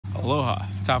Aloha,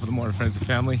 top of the morning, friends and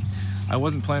family. I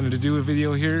wasn't planning to do a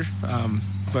video here,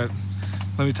 but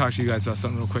let me talk to you guys about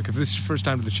something real quick. If this is your first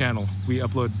time to the channel, we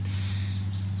upload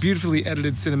beautifully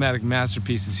edited cinematic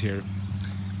masterpieces here.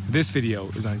 This video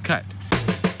is uncut.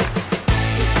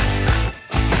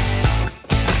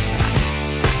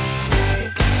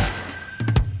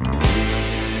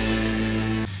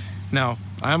 Now,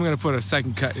 I'm going to put a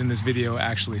second cut in this video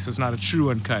actually, so it's not a true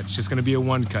uncut, it's just going to be a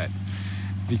one cut.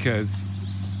 Because,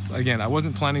 again, I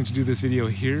wasn't planning to do this video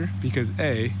here because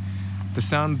A, the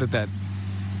sound that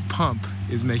pump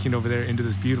is making over there into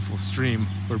this beautiful stream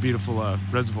or beautiful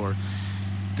reservoir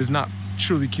does not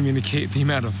truly communicate the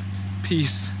amount of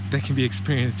peace that can be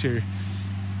experienced here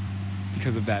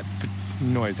because of that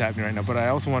noise happening right now. But I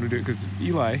also wanted to do it because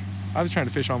Eli, I was trying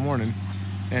to fish all morning,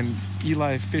 and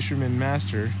Eli Fisherman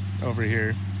Master over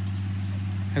here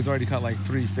has already caught like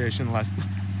 3 fish in the last,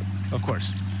 of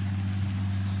course.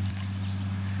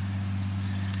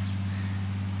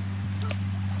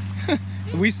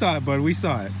 We saw it, bud. We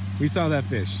saw it. We saw that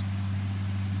fish.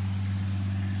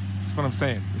 That's what I'm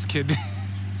saying. This kid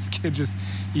just,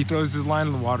 he throws his line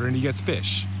in the water and he gets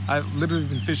fish. I've literally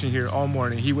been fishing here all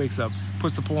morning. He wakes up,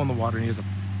 puts the pole in the water, and he has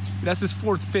that's his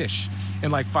 4th fish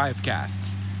in like 5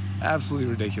 casts. Absolutely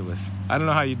ridiculous. I don't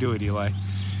know how you do it, Eli.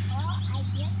 Well, I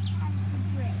just have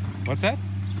the brain. What's that?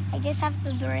 I just have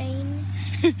the brain.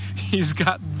 He's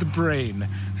got the brain.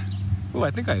 Oh,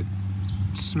 I think I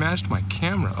smashed my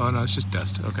camera. Oh no, it's just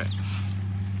dust. Okay.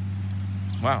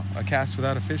 Wow, a cast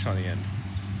without a fish on the end.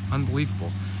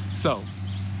 Unbelievable. So,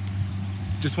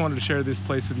 just wanted to share this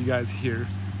place with you guys here.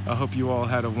 I hope you all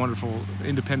had a wonderful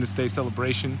Independence Day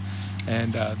celebration.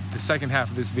 And the second half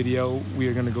of this video, we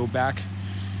are going to go back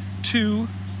to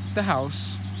the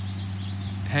house,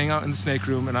 hang out in the snake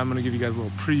room, and I'm going to give you guys a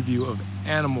little preview of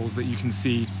animals that you can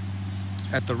see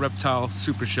at the Reptile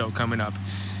Super Show coming up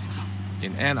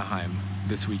in Anaheim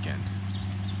this weekend.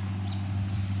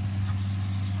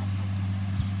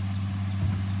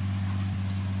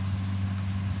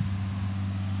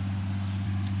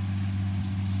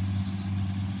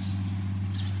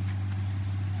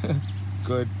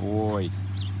 Good boy.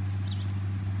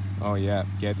 Oh yeah,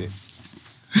 get it.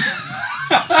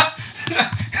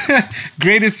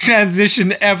 Greatest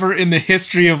transition ever in the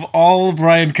history of all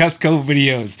Brian Kusko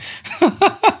videos.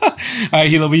 Alright,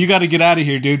 Hilo, but you got to get out of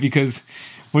here, dude, because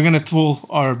we're going to pull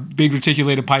our big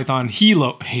reticulated python,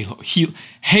 Halo.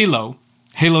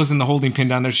 Halo's in the holding pen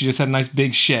down there. She just had a nice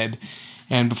big shed.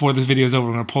 And before this video is over,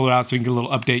 we're going to pull her out so we can get a little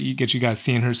update, get you guys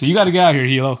seeing her. So you got to get out here,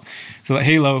 Hilo, so that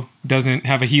Halo doesn't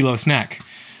have a Hilo snack.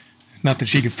 Not that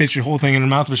she could fit your whole thing in her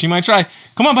mouth, but she might try.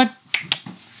 Come on, bud.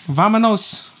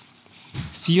 Vamonos.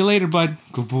 See you later, bud.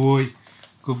 Good boy.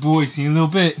 Good boy. See you in a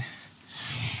little bit.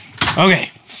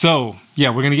 Okay, so, yeah,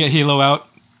 we're going to get Halo out.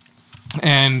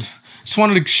 And just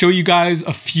wanted to show you guys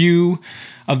a few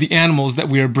of the animals that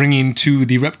we are bringing to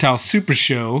the Reptile Super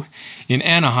Show in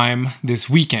Anaheim this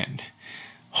weekend.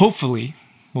 Hopefully,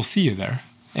 we'll see you there.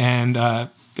 And that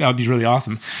would be really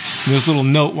awesome. There's a little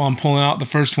note while I'm pulling out the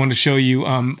first one to show you.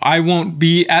 I won't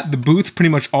be at the booth pretty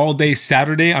much all day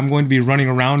Saturday. I'm going to be running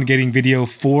around getting video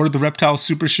for the Reptile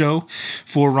Super Show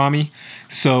for Rami.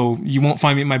 So you won't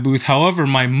find me at my booth. However,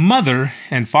 my mother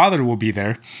and father will be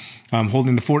there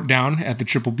holding the fort down at the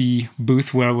Triple B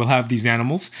booth where we'll have these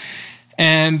animals.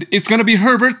 And it's going to be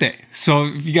her birthday. So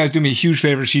if you guys do me a huge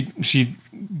favor, she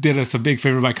did us a big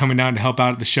favor by coming down to help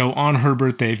out at the show on her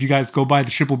birthday. If you guys go by the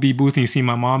Triple B booth and you see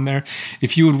my mom there,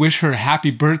 if you would wish her a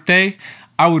happy birthday,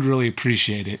 I would really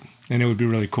appreciate it. And it would be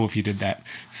really cool if you did that.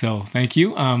 So thank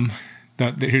you.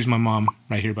 Here's my mom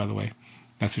right here, by the way.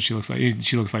 That's what she looks like.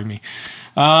 She looks like me.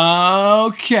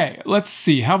 Okay, let's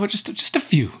see. How about just a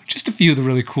few of the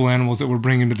really cool animals that we're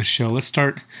bringing to the show. Let's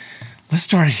start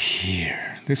here.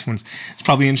 This it's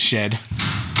probably in shed,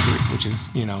 which is,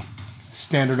 you know,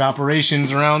 standard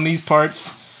operations around these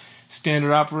parts.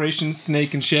 Standard operations,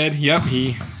 snake and shed. Yep,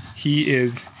 he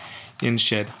is in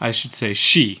shed. I should say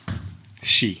she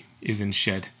is in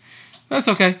shed. That's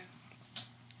okay.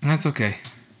 That's okay.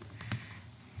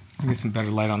 Let me get some better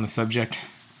light on the subject.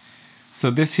 So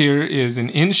this here is an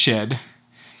in shed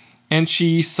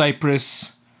Enchi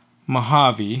Cypress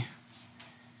Mojave,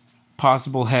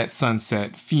 possible het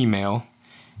sunset female.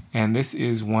 And this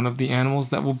is one of the animals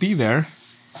that will be there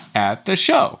at the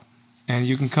show. And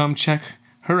you can come check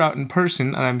her out in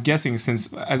person. And I'm guessing,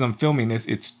 since as I'm filming this,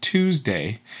 it's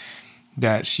Tuesday,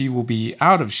 that she will be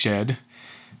out of shed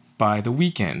by the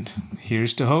weekend.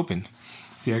 Here's to hoping.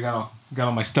 See, I got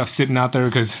all my stuff sitting out there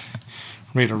because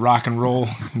I'm ready to rock and roll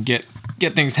and get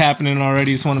things happening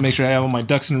already. Just want to make sure I have all my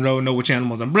ducks in a row, know which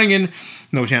animals I'm bringing,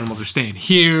 know which animals are staying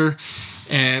here.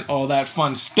 and all that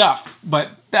fun stuff.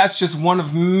 But that's just one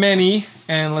of many,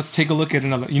 and let's take a look at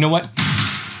another. You know what?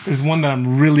 There's one that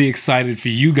I'm really excited for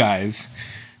you guys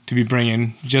to be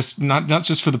bringing, just not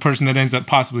just for the person that ends up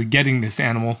possibly getting this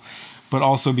animal, but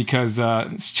also because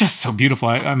it's just so beautiful.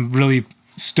 I'm really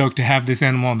stoked to have this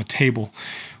animal on the table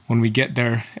when we get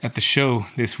there at the show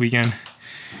this weekend.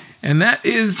 And that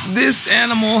is this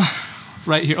animal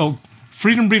right here. Oh,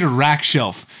 Freedom Breeder rack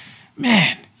shelf.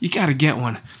 Man, you gotta get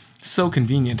one. So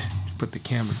convenient. Put the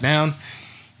camera down.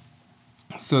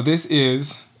 So this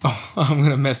is, oh, I'm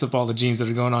gonna mess up all the genes that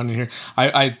are going on in here.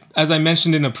 As I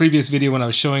mentioned in a previous video when I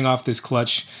was showing off this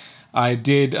clutch, I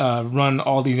did run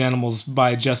all these animals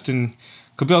by Justin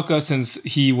Kobylka, since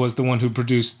he was the one who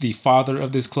produced the father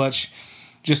of this clutch,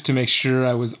 just to make sure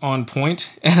I was on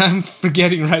point. And I'm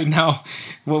forgetting right now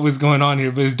what was going on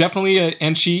here, but it's definitely an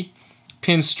Enchi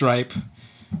pinstripe,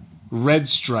 red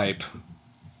stripe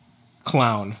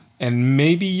clown, and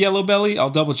maybe yellow belly. I'll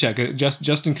double check it.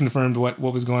 Justin confirmed what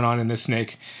was going on in this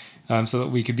snake, so that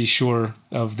we could be sure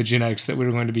of the genetics that we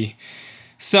were going to be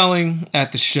selling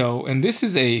at the show. And this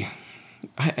is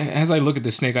as I look at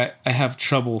this snake, I have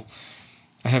trouble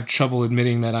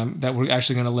admitting that we're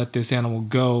actually going to let this animal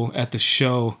go at the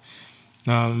show.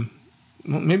 Well,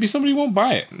 maybe somebody won't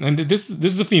buy it. And this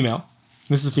is a female.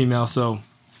 This is a female, so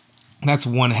that's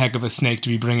one heck of a snake to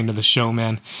be bringing to the show,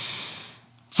 man.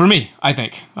 For me, I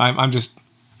think. I'm just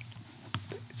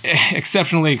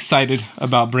exceptionally excited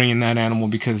about bringing that animal,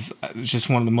 because it's just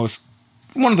one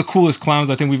of the coolest clowns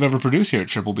I think we've ever produced here at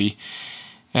Triple B.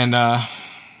 And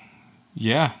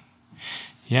yeah,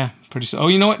 pretty so. Oh,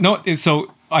 you know what? No,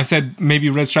 so I said maybe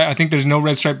red stripe. I think there's no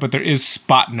red stripe, but there is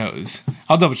spot nose.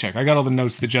 I'll double check. I got all the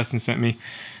notes that Justin sent me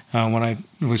when I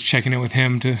was checking it with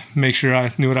him to make sure I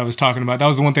knew what I was talking about. That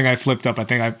was the one thing I flipped up. I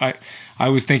think I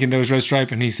was thinking there was red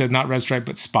stripe, and he said not red stripe,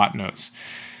 but spot nose.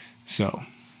 So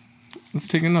let's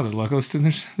take another look.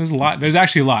 There's a lot. There's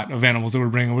actually a lot of animals that we're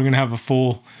bringing. We're gonna have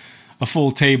a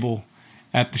full table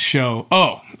at the show.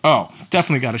 Oh,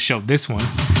 definitely got to show this one.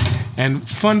 And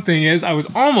fun thing is, I was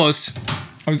almost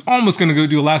going to go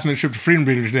do a last minute trip to Freedom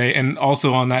Breeder today, and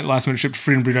also on that last minute trip to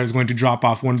Freedom Breeder, I was going to drop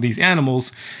off one of these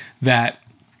animals that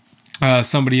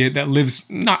somebody that lives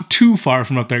not too far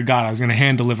from up there got. I was going to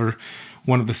hand deliver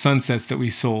one of the sunsets that we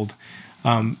sold.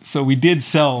 So we did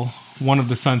sell one of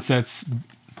the sunsets.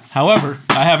 However,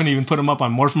 I haven't even put them up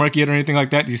on Morph Mark yet or anything like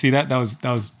that. Do you see that? That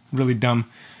was really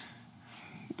dumb.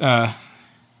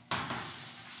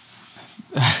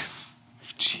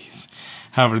 Jeez.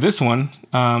 However, this one,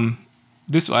 I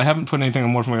haven't put anything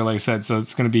on Morph Mark, like I said, so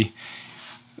it's going to be,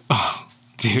 oh,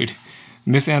 dude.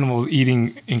 This animal is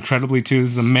eating incredibly too.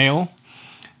 This is a male.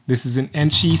 This is an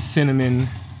Enchi Cinnamon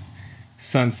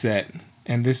Sunset.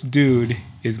 And this dude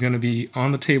is going to be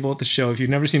on the table at the show. If you've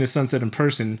never seen a sunset in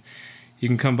person, you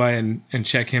can come by and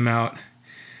check him out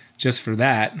just for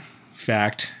that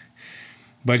fact.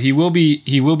 But he will be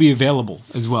available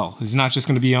as well. It's not just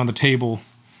going to be on the table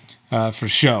for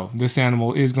show. This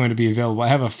animal is going to be available. I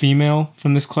have a female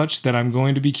from this clutch that I'm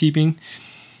going to be keeping.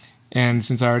 And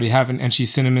since I already have an Enchi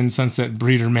Cinnamon Sunset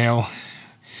breeder male,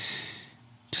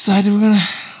 decided we're going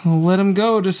to let him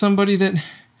go to somebody that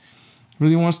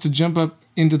really wants to jump up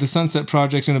into the Sunset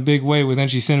project in a big way, with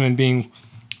Enchi Cinnamon being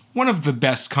one of the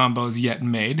best combos yet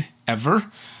made ever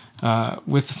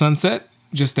with Sunset.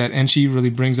 Just that Enchi really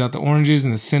brings out the oranges,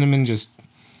 and the cinnamon just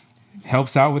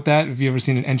helps out with that. If you've ever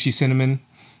seen an Enchi Cinnamon,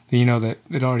 then you know that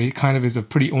it already kind of is a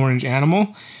pretty orange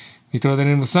animal. You throw that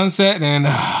in with Sunset, and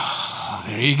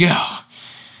there you go.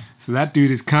 So that dude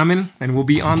is coming and will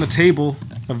be on the table,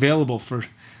 available for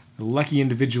the lucky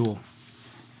individual.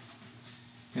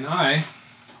 And I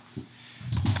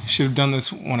should have done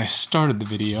this when I started the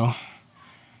video.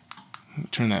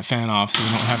 Turn that fan off so we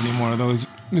don't have any more of those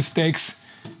mistakes.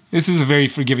 This is a very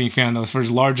forgiving fan, though. For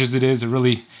as large as it is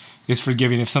really is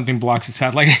forgiving if something blocks its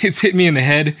path. Like, it's hit me in the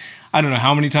head I don't know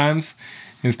how many times.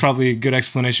 And it's probably a good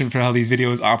explanation for how these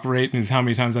videos operate, and is how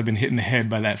many times I've been hit in the head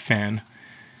by that fan.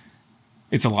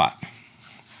 It's a lot.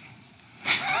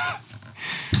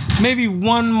 Maybe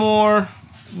one more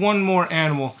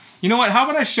animal. You know what? How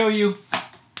about I show you,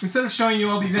 instead of showing you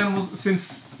all these animals,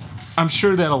 since I'm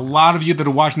sure that a lot of you that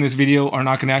are watching this video are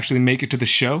not going to actually make it to the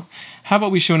show, how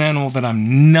about we show an animal that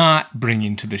I'm not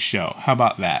bringing to the show? How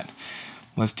about that?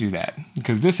 Let's do that.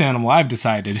 Because this animal, I've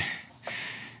decided,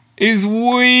 is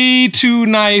way too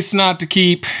nice not to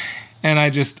keep, and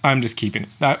I'm just keeping it.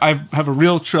 I have a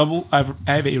real trouble. I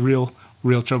have a real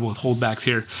trouble with holdbacks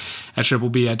here at Triple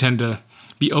B. I tend to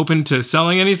be open to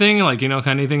selling anything, like, you know,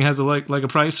 kind of anything has like a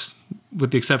price,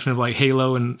 with the exception of like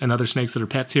Halo and other snakes that are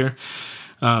pets here.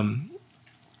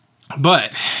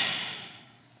 But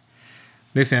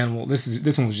This animal,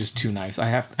 this one was just too nice. I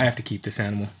have to keep this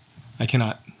animal. I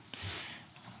cannot.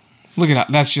 Look at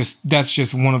that. That's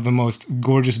just one of the most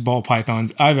gorgeous ball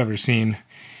pythons I've ever seen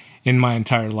in my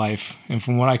entire life. And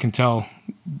from what I can tell,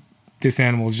 this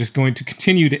animal is just going to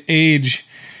continue to age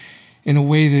in a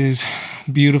way that is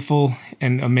beautiful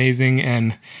and amazing.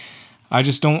 And I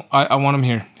just don't. I want him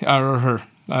here, or her.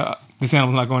 This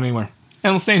animal's not going anywhere.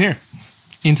 Animal's staying here.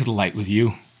 Into the light with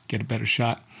you. Get a better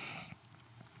shot.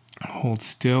 Hold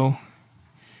still.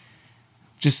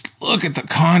 Just look at the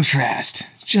contrast.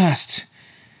 Just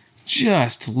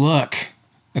look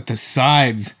at the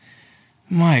sides.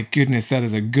 My goodness, that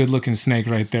is a good looking snake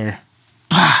right there.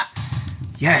 Bah!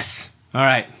 Yes. All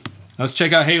right, let's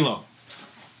check out Halo.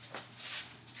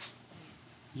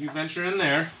 You venture in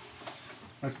there.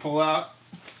 Let's pull out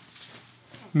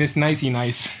Miss Nicey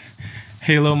Nice.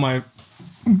 Halo, my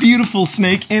beautiful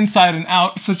snake inside and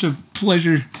out. Such a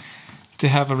pleasure to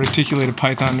have a reticulated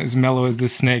python as mellow as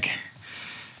this snake.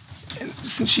 And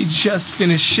since she just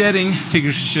finished shedding, figure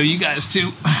I should show you guys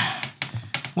too.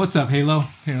 What's up, Halo?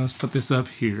 Here, let's put this up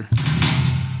here.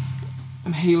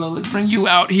 And Halo, let's bring you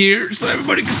out here so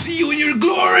everybody can see you in your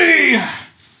glory.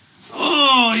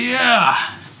 Oh,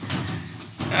 yeah.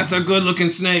 That's a good looking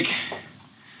snake.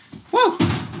 Woo!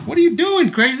 What are you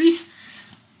doing, crazy?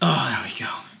 Oh, there we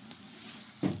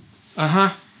go.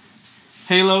 Uh-huh.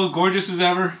 Halo, gorgeous as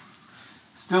ever.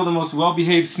 Still the most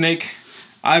well-behaved snake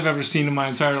I've ever seen in my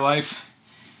entire life.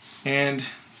 And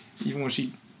even when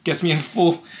she gets me in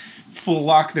full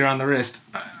lock there on the wrist,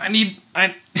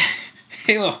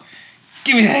 Halo,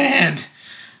 give me that hand.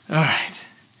 All right.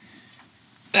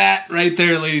 That right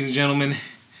there, ladies and gentlemen,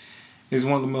 is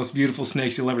one of the most beautiful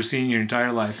snakes you'll ever see in your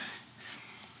entire life.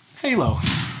 Halo.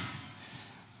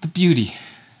 The beauty.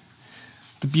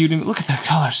 The beauty. Look at the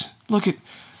colors. Look at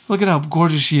how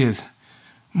gorgeous she is.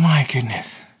 My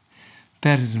goodness.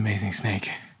 That is an amazing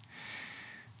snake.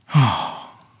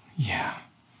 Oh, yeah.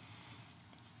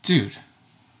 Dude.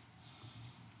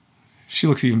 She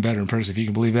looks even better in person, if you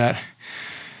can believe that.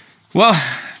 Well,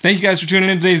 thank you guys for tuning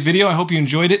in to today's video. I hope you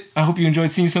enjoyed it. I hope you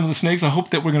enjoyed seeing some of the snakes. I hope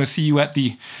that we're going to see you at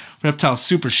the Reptile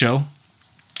Super Show.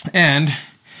 And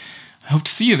I hope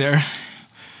to see you there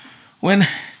when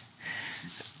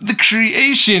the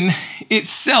creation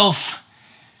itself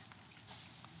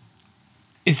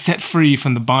is set free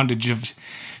from the bondage of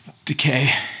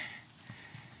decay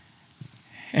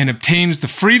and obtains the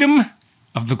freedom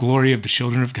of the glory of the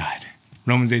children of God.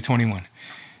 Romans 8:21.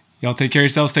 Y'all take care of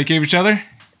yourselves, take care of each other,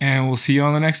 and we'll see you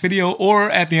on the next video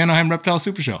or at the Anaheim Reptile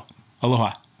Super Show.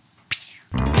 Aloha.